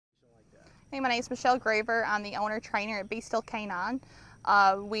Hey, my name is Michelle Graver. I'm the owner trainer at Be Still K-9.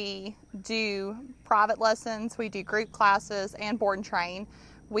 We do private lessons, we do group classes, and board and train.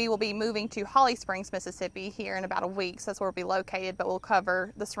 We will be moving to Holly Springs, Mississippi here in about a week, so that's where we'll be located, but we'll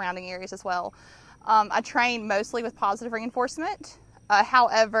cover the surrounding areas as well. I train mostly with positive reinforcement.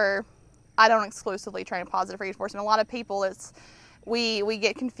 However, I don't exclusively train positive reinforcement. A lot of people, we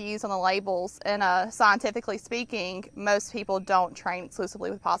get confused on the labels, and scientifically speaking, most people don't train exclusively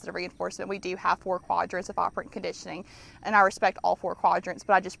with positive reinforcement. We do have 4 quadrants of operant conditioning, and I respect all 4 quadrants,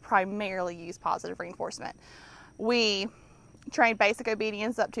 but I just primarily use positive reinforcement. We train basic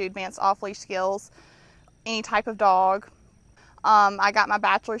obedience up to advanced off-leash skills, any type of dog. I got my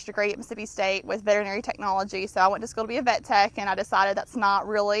bachelor's degree at Mississippi State with veterinary technology, so I went to school to be a vet tech, and I decided that's not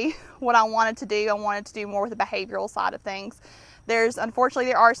really what I wanted to do. I wanted to do more with the behavioral side of things. Unfortunately,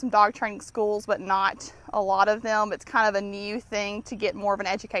 there are some dog training schools, but not a lot of them. It's kind of a new thing to get more of an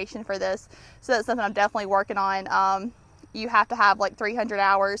education for this, so that's something I'm definitely working on. You have to have like 300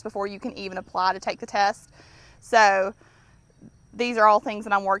 hours before you can even apply to take the test. So these are all things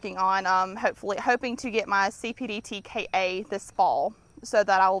that I'm working on, hoping to get my CPD-TKA this fall so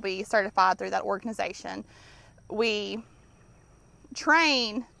that I will be certified through that organization. We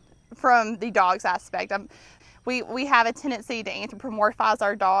train from the dogs aspect. We have a tendency to anthropomorphize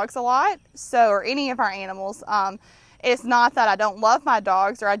our dogs a lot, or any of our animals. It's not that I don't love my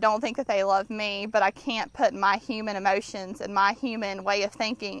dogs or I don't think that they love me, but I can't put my human emotions and my human way of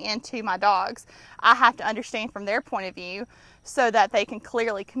thinking into my dogs. I have to understand from their point of view so that they can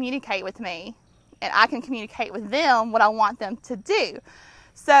clearly communicate with me and I can communicate with them what I want them to do.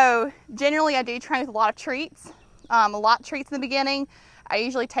 So generally I do train with a lot of treats, treats in the beginning. I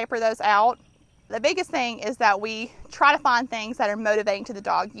usually taper those out. The biggest thing is that we try to find things that are motivating to the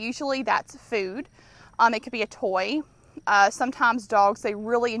dog. Usually that's food. It could be a toy. Sometimes dogs, they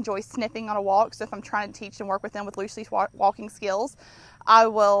really enjoy sniffing on a walk. So if I'm trying to teach and work with them with loose leash walking skills, I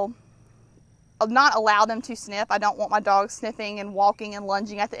will not allow them to sniff. I don't want my dogs sniffing and walking and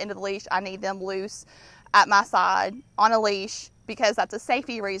lunging at the end of the leash. I need them loose at my side on a leash because that's a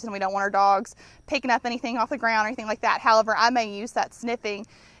safety reason. We don't want our dogs picking up anything off the ground or anything like that. However, I may use that sniffing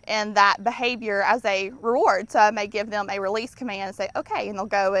and that behavior as a reward. So I may give them a release command and say, okay, and they'll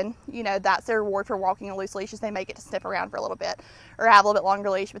go and, that's their reward for walking a loose leash is they may get to sniff around for a little bit or have a little bit longer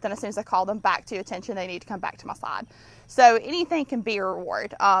leash, but then as soon as I call them back to attention, they need to come back to my side. So anything can be a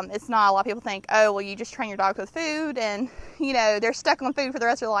reward. It's not, a lot of people think, oh, well, you just train your dog with food and, they're stuck on food for the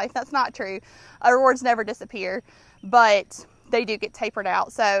rest of their life. That's not true. Rewards never disappear, but they do get tapered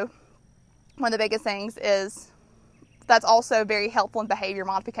out. So one of the biggest things is that's also very helpful in behavior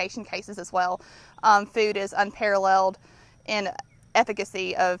modification cases as well. Food is unparalleled in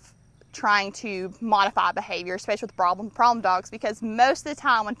efficacy of trying to modify behavior, especially with problem dogs, because most of the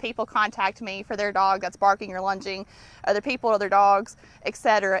time when people contact me for their dog that's barking or lunging, other people, other dogs,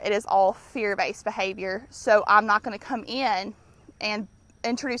 etc., it is all fear-based behavior. So I'm not going to come in and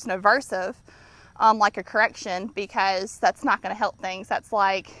introduce an aversive like a correction, because that's not going to help things. That's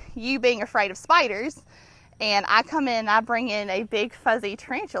like you being afraid of spiders, and I come in and I bring in a big fuzzy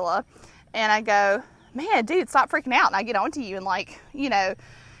tarantula and I go, man, dude, stop freaking out. And I get onto you and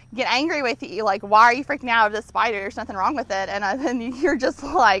get angry with you. Like, why are you freaking out over this spider? There's nothing wrong with it. And then you're just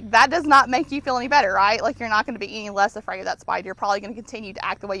like, that does not make you feel any better, right? Like, you're not going to be any less afraid of that spider. You're probably going to continue to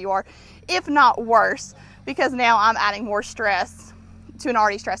act the way you are, if not worse, because now I'm adding more stress to an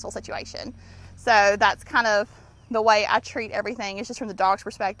already stressful situation. So that's kind of the way I treat everything. It's just from the dog's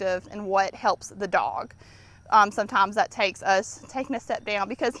perspective and what helps the dog. Sometimes that takes us taking a step down,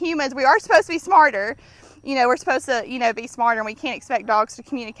 because humans, we are supposed to be smarter. We're supposed to, be smarter, and we can't expect dogs to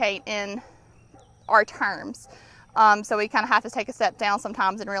communicate in our terms. So we kind of have to take a step down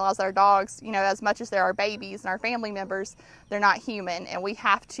sometimes and realize that our dogs, as much as they're our babies and our family members, they're not human. And we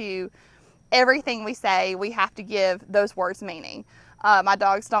have to, everything we say, we have to give those words meaning. My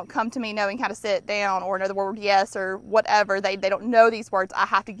dogs don't come to me knowing how to sit down or know the word yes or whatever. They don't know these words. I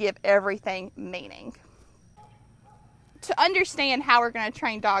have to give everything meaning. To understand how we're going to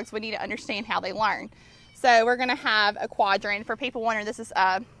train dogs, we need to understand how they learn. So we're going to have a quadrant. For people wondering, this is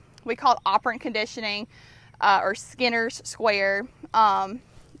we call it operant conditioning or Skinner's square,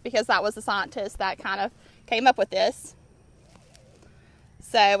 because that was the scientist that kind of came up with this.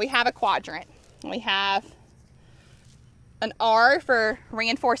 So we have a quadrant. We have an R for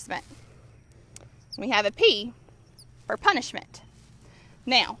reinforcement. We have a P for punishment.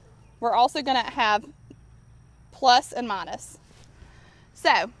 Now, we're also going to have plus and minus.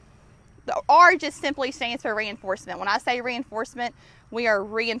 So the R just simply stands for reinforcement. When I say reinforcement, we are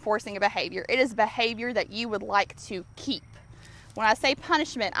reinforcing a behavior. It is behavior that you would like to keep. When I say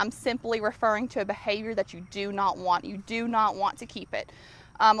punishment, I'm simply referring to a behavior that you do not want. You do not want to keep it.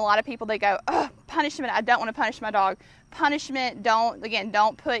 A lot of people, they go, oh, punishment, I don't want to punish my dog. Punishment,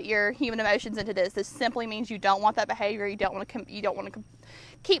 don't put your human emotions into this. This simply means you don't want that behavior. You don't want to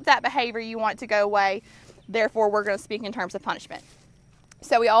keep that behavior. You want it to go away. Therefore, we're going to speak in terms of punishment.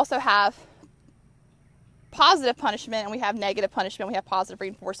 So we also have positive punishment and we have negative punishment. We have positive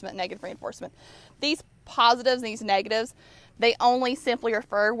reinforcement and negative reinforcement. These positives and these negatives, they only simply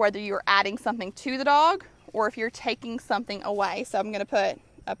refer whether you're adding something to the dog or if you're taking something away. So I'm going to put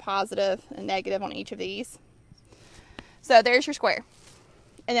a positive and negative on each of these. So there's your square.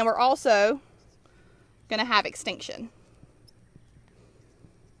 And then we're also going to have extinction.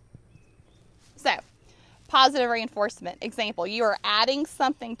 So positive reinforcement. Example, you are adding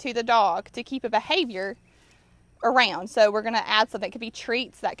something to the dog to keep a behavior around. So we're going to add something. It could be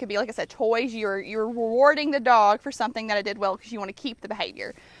treats. That could be, like I said, toys. You're rewarding the dog for something that it did well because you want to keep the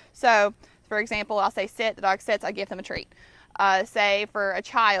behavior. So, for example, I'll say sit. The dog sits. I give them a treat. Say for a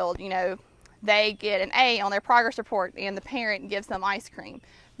child, they get an A on their progress report and the parent gives them ice cream.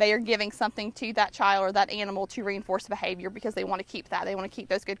 They are giving something to that child or that animal to reinforce the behavior because they want to keep that. They want to keep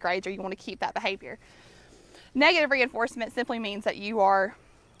those good grades, or you want to keep that behavior. Negative reinforcement simply means that you are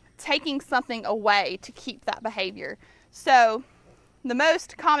taking something away to keep that behavior. So the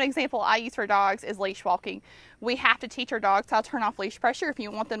most common example I use for dogs is leash walking. We have to teach our dogs how to turn off leash pressure. If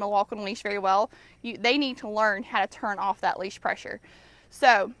you want them to walk on a leash very well, they need to learn how to turn off that leash pressure.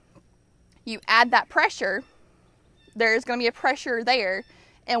 So you add that pressure, there's going to be a pressure there,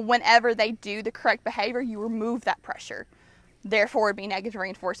 and whenever they do the correct behavior, you remove that pressure. Therefore, it would be negative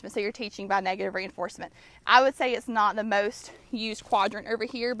reinforcement. So you're teaching by negative reinforcement. I would say it's not the most used quadrant over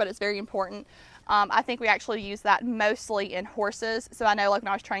here, but it's very important. I think we actually use that mostly in horses. So I know, like when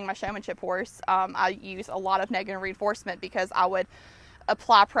I was training my showmanship horse, I use a lot of negative reinforcement because I would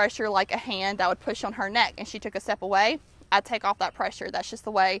apply pressure like a hand. I would push on her neck and she took a step away. I'd take off that pressure. That's just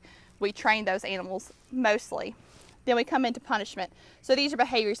the way we train those animals mostly. Then we come into punishment. So these are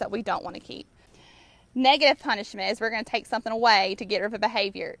behaviors that we don't want to keep. Negative punishment is we're going to take something away to get rid of a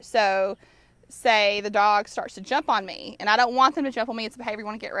behavior. So say the dog starts to jump on me and I don't want them to jump on me. It's a behavior we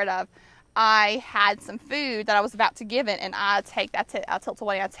want to get rid of. I had some food that I was about to give it and I tilt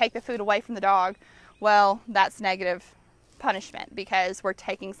away. I take the food away from the dog. Well, that's negative punishment because we're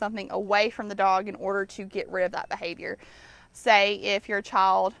taking something away from the dog in order to get rid of that behavior. Say if your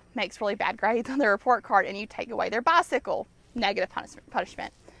child makes really bad grades on their report card and you take away their bicycle, negative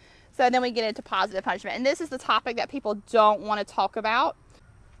punishment. So then we get into positive punishment. And this is the topic that people don't want to talk about.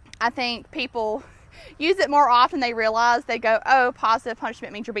 I think people use it more often than they realize. They go, oh, positive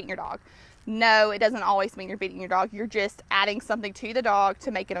punishment means you're beating your dog. No, it doesn't always mean you're beating your dog. You're just adding something to the dog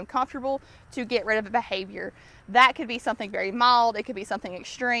to make it uncomfortable, to get rid of a behavior. That could be something very mild. It could be something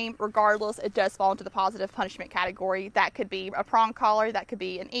extreme. Regardless, it does fall into the positive punishment category. That could be a prong collar. That could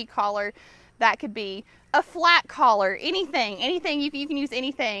be an e-collar. That could be a flat collar. Anything. You can use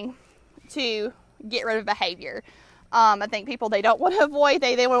anything to get rid of behavior. I think people, they don't want to avoid,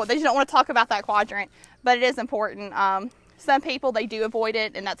 they just don't want to talk about that quadrant, but it is important. Some people, they do avoid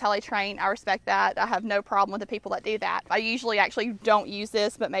it, and that's how they train. I respect that. I have no problem with the people that do that. I usually actually don't use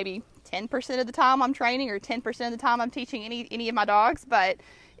this, but maybe 10% of the time I'm training or 10% of the time I'm teaching any of my dogs, but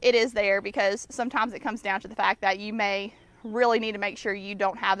it is there because sometimes it comes down to the fact that you may really need to make sure you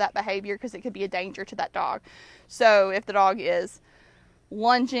don't have that behavior because it could be a danger to that dog. So if the dog is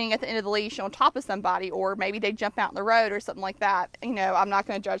lunging at the end of the leash on top of somebody, or maybe they jump out in the road or something like that, I'm not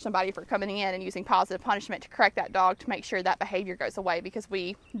going to judge somebody for coming in and using positive punishment to correct that dog to make sure that behavior goes away because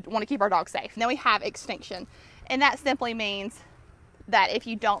we want to keep our dog safe. And then we have extinction, and that simply means that if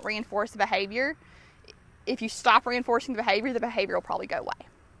you don't reinforce the behavior, if you stop reinforcing the behavior will probably go away.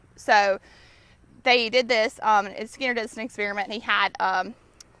 So they did this, Skinner did this an experiment.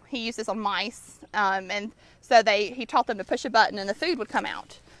 He used this on mice, and so he taught them to push a button and the food would come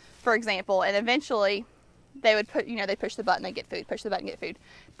out, for example, and eventually they would they push the button, they get food, push the button, get food.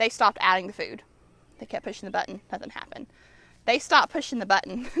 They stopped adding the food. They kept pushing the button, nothing happened. They stopped pushing the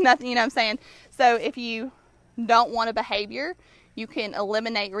button, nothing, you know what I'm saying? So if you don't want a behavior, you can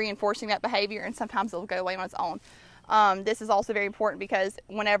eliminate reinforcing that behavior, and sometimes it'll go away on its own. This is also very important because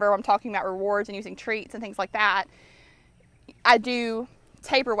whenever I'm talking about rewards and using treats and things like that, I do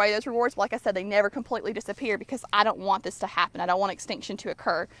taper away those rewards, but like I said, they never completely disappear because I don't want this to happen. I don't want extinction to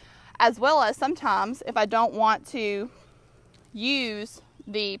occur. As well as sometimes if I don't want to use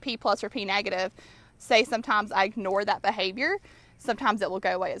the P+ or P-, say sometimes I ignore that behavior. sometimes it will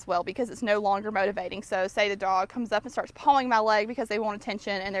go away as well because it's no longer motivating. So say the dog comes up and starts pawing my leg because they want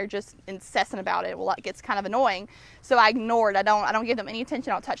attention and they're just incessant about it. Well, that gets kind of annoying. So I ignore it. I don't give them any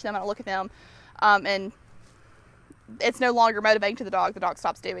attention. I don't touch them. I don't look at them. And it's no longer motivating to the dog. The dog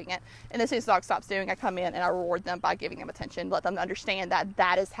stops doing it. And as soon as the dog stops doing it, I come in and I reward them by giving them attention, let them understand that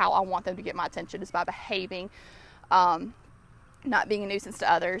that is how I want them to get my attention, is by behaving, not being a nuisance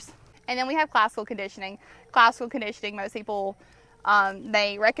to others. And then we have classical conditioning. Classical conditioning, most people,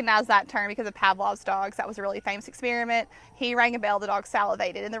 they recognize that term because of Pavlov's dogs. That was a really famous experiment. He rang a bell, the dog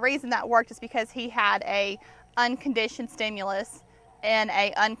salivated. And the reason that worked is because he had a unconditioned stimulus and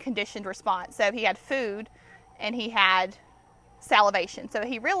a unconditioned response. So he had food and he had salivation. So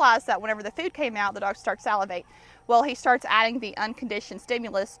he realized that whenever the food came out, the dog starts to salivate. Well, he starts adding the unconditioned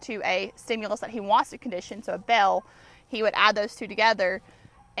stimulus to a stimulus that he wants to condition, so a bell. He would add those two together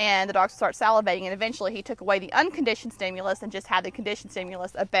and the dog starts salivating, and eventually he took away the unconditioned stimulus and just had the conditioned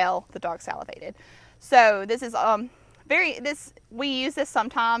stimulus, a bell, the dog salivated. So this is we use this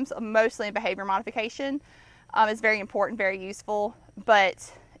sometimes, mostly in behavior modification. It's very important, very useful,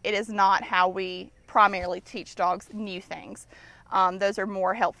 but it is not how we primarily teach dogs new things. Those are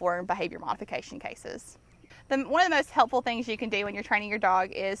more helpful in behavior modification cases. One of the most helpful things you can do when you're training your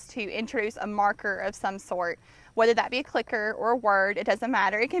dog is to introduce a marker of some sort, whether that be a clicker or a word. It doesn't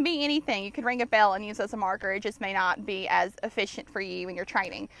matter. It can be anything. You can ring a bell and use it as a marker. It just may not be as efficient for you when you're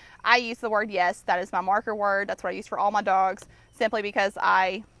training. I use the word yes. That is my marker word. That's what I use for all my dogs, simply because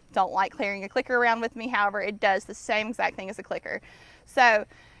I don't like carrying a clicker around with me. However, it does the same exact thing as a clicker. So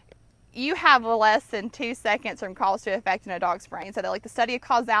you have less than 2 seconds from cause to effect in a dog's brain. So the study of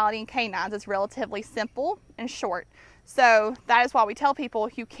causality in canines is relatively simple and short. So that is why we tell people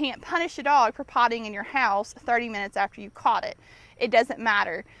you can't punish a dog for potting in your house 30 minutes after you caught it. It doesn't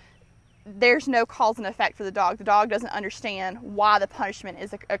matter. There's no cause and effect for the dog. The dog doesn't understand why the punishment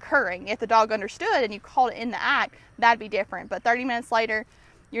is occurring. If the dog understood and you caught it in the act, that'd be different. But 30 minutes later,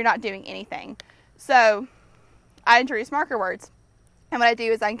 you're not doing anything. So I introduce marker words. And what I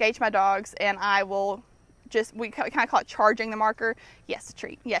do is I engage my dogs and I will we kind of call it charging the marker. Yes,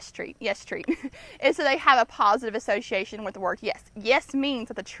 treat. Yes, treat. Yes, treat. And so they have a positive association with the word yes. Yes means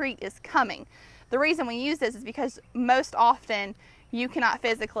that the treat is coming. The reason we use this is because most often you cannot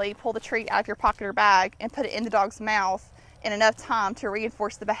physically pull the treat out of your pocket or bag and put it in the dog's mouth in enough time to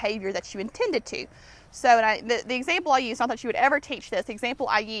reinforce the behavior that you intended to. So the example I use, not that you would ever teach this, the example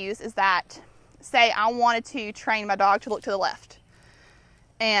I use is that, say I wanted to train my dog to look to the left.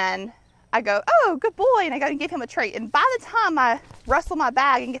 And I go, oh, good boy, and I go to give him a treat. And by the time I rustle my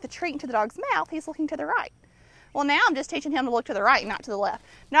bag and get the treat into the dog's mouth, he's looking to the right. Well, now I'm just teaching him to look to the right, not to the left.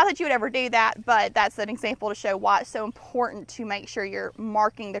 Not that you would ever do that, but that's an example to show why it's so important to make sure you're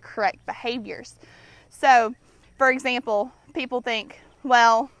marking the correct behaviors. So, for example, people think,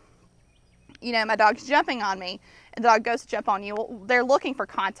 well, my dog's jumping on me, and the dog goes to jump on you. Well, they're looking for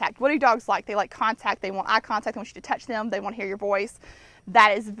contact. What do dogs like? They like contact. They want eye contact. They want you to touch them. They want to hear your voice.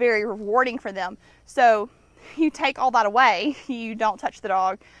 That is very rewarding for them. So you take all that away. You don't touch the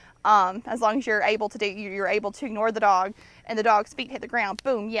dog. As long as you're able to ignore the dog and the dog's feet hit the ground.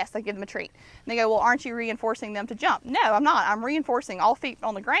 Boom, yes, I give them a treat. And they go, well, aren't you reinforcing them to jump? No, I'm not. I'm reinforcing all feet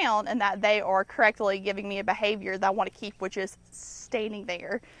on the ground and that they are correctly giving me a behavior that I want to keep, which is standing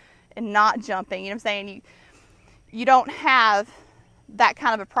there and not jumping. You know what I'm saying? You don't have that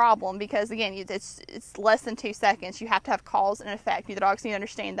kind of a problem because, again, it's less than 2 seconds. You have to have cause and effect. The dogs need to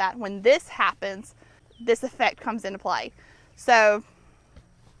understand that when this happens, this effect comes into play. So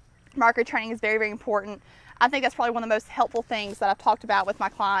marker training is very, very important. I think that's probably one of the most helpful things that I've talked about with my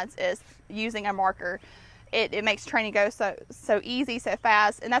clients is using a marker. It makes training go so easy, so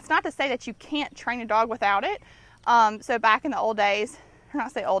fast. And that's not to say that you can't train a dog without it. So back in the old days, or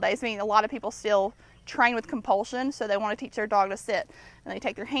not say old days, I mean, a lot of people still train with compulsion, so they want to teach their dog to sit, and they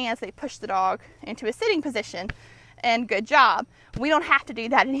take their hands, they push the dog into a sitting position, and good job. We don't have to do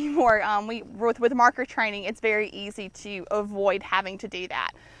that anymore. With marker training, it's very easy to avoid having to do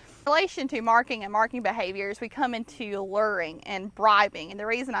that. In relation to marking and marking behaviors, we come into luring and bribing, and the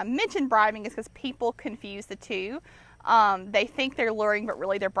reason I mention bribing is because people confuse the two. They think they're luring, but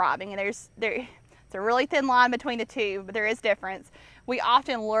really they're bribing, and it's a really thin line between the two, but there is difference. We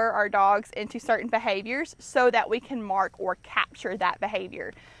often lure our dogs into certain behaviors so that we can mark or capture that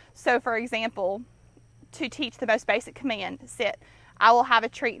behavior. So, for example, to teach the most basic command, sit, I will have a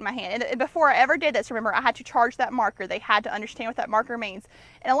treat in my hand. And before I ever did this, remember, I had to charge that marker. They had to understand what that marker means.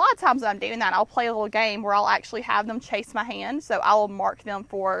 And a lot of times when I'm doing that, I'll play a little game where I'll actually have them chase my hand. So I will mark them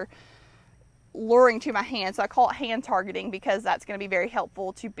for luring to my hand. So I call it hand targeting because that's going to be very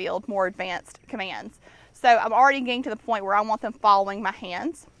helpful to build more advanced commands. So I'm already getting to the point where I want them following my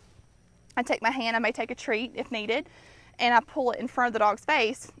hands. I take my hand, I may take a treat if needed, and I pull it in front of the dog's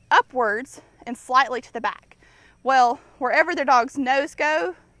face upwards and slightly to the back. Well, wherever their dog's nose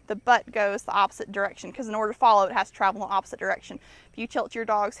goes, the butt goes the opposite direction, because in order to follow, it has to travel in the opposite direction. If you tilt your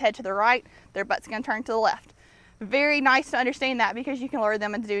dog's head to the right, their butt's going to turn to the left. Very nice to understand that, because you can lure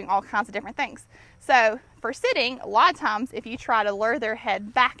them into doing all kinds of different things. So for sitting, a lot of times if you try to lure their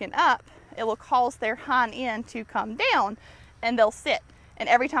head back and up, it will cause their hind end to come down and they'll sit. And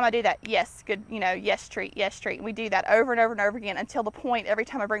every time I do that, yes, good, yes treat, yes treat. And we do that over and over and over again until the point every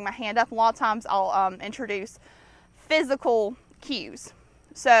time I bring my hand up. A lot of times I'll introduce physical cues.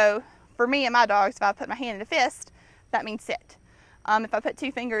 So for me and my dogs, if I put my hand in a fist, that means sit. If I put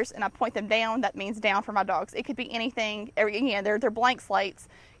two fingers and I point them down, that means down for my dogs. It could be anything. Again, they're blank slates.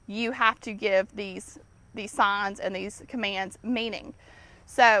 You have to give these signs and these commands meaning.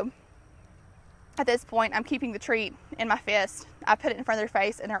 So at this point, I'm keeping the treat in my fist. I put it in front of their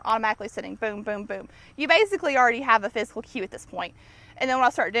face and they're automatically sitting, boom, boom, boom. You basically already have a physical cue at this point. And then what I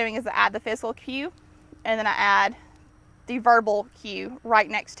start doing is I add the physical cue, and then I add the verbal cue right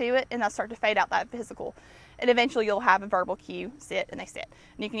next to it, and I start to fade out that physical. And eventually you'll have a verbal cue, sit, and they sit.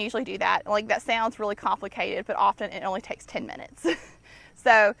 And you can usually do that. Like, that sounds really complicated, but often it only takes 10 minutes.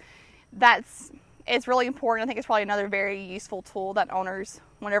 So it's really important. I think it's probably another very useful tool that owners,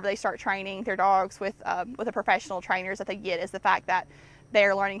 whenever they start training their dogs with the professional trainers that they get, is the fact that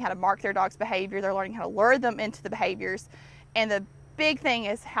they're learning how to mark their dog's behavior. They're learning how to lure them into the behaviors. And the big thing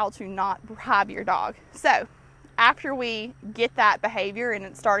is how to not bribe your dog. So after we get that behavior and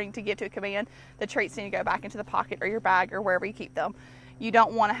it's starting to get to a command, the treats need to go back into the pocket or your bag or wherever you keep them. You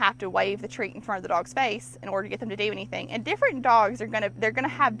don't want to have to wave the treat in front of the dog's face in order to get them to do anything. And different dogs they're gonna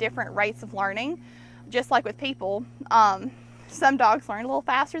have different rates of learning, just like with people. Some dogs learn a little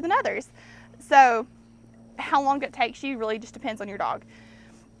faster than others. So how long it takes you really just depends on your dog.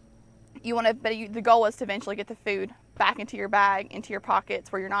 The goal is to eventually get the food back into your bag, into your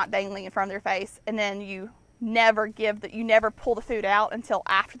pockets, where you're not dangling in front of their face, and then you never pull the food out until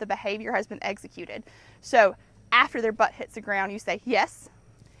after the behavior has been executed. So after their butt hits the ground, you say yes,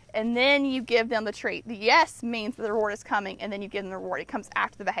 and then you give them the treat. The yes means the reward is coming, and then you give them the reward. It comes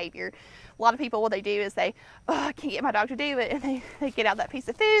after the behavior. A lot of people, what they do is I can't get my dog to do it, and they get out that piece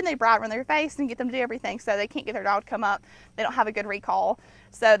of food and they bribe it in their face and get them to do everything. So they can't get their dog to come up. They don't have a good recall.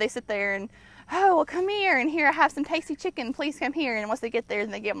 So they sit there and, oh, well, come here, and here I have some tasty chicken. Please come here. And once they get there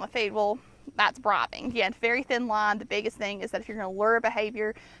and they give them the food, well, that's bribing. Again, very thin line. The biggest thing is that if you're going to lure a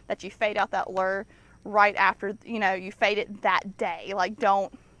behavior, that you fade out that lure right after, you fade it that day. Like,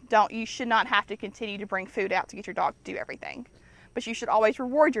 you should not have to continue to bring food out to get your dog to do everything. But you should always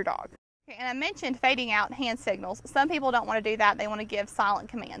reward your dog. Okay, and I mentioned fading out hand signals. Some people don't want to do that. They want to give silent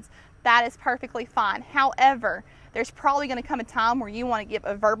commands. That is perfectly fine. However, there's probably going to come a time where you want to give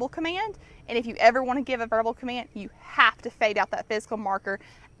a verbal command. And if you ever want to give a verbal command, you have to fade out that physical marker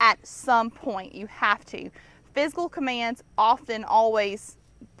at some point. You have to. Physical commands almost always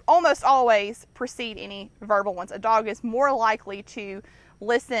precede any verbal ones. A dog is more likely to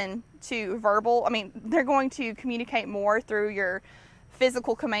listen to verbal. They're going to communicate more through your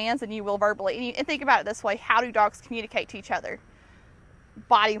physical commands than you will verbally. And think about it this way: how do dogs communicate to each other?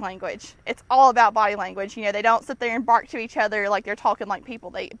 Body language. It's all about body language. They don't sit there and bark to each other like they're talking like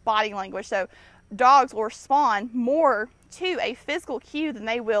people. Body language. So dogs will respond more to a physical cue than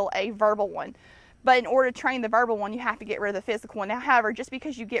they will a verbal one. But in order to train the verbal one, you have to get rid of the physical one. Now, however, just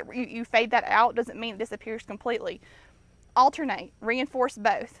because you fade that out doesn't mean it disappears completely. Alternate, reinforce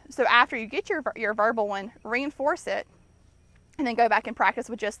both. So after you get your verbal one, reinforce it, and then go back and practice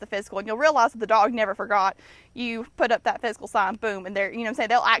with just the physical. And you'll realize that the dog never forgot. You put up that physical sign, boom, and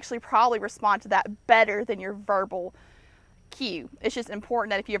they'll actually probably respond to that better than your verbal cue. It's just important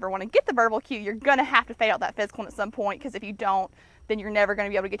that if you ever want to get the verbal cue, you're going to have to fade out that physical one at some point, because if you don't, then you're never going to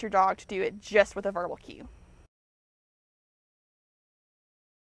be able to get your dog to do it just with a verbal cue.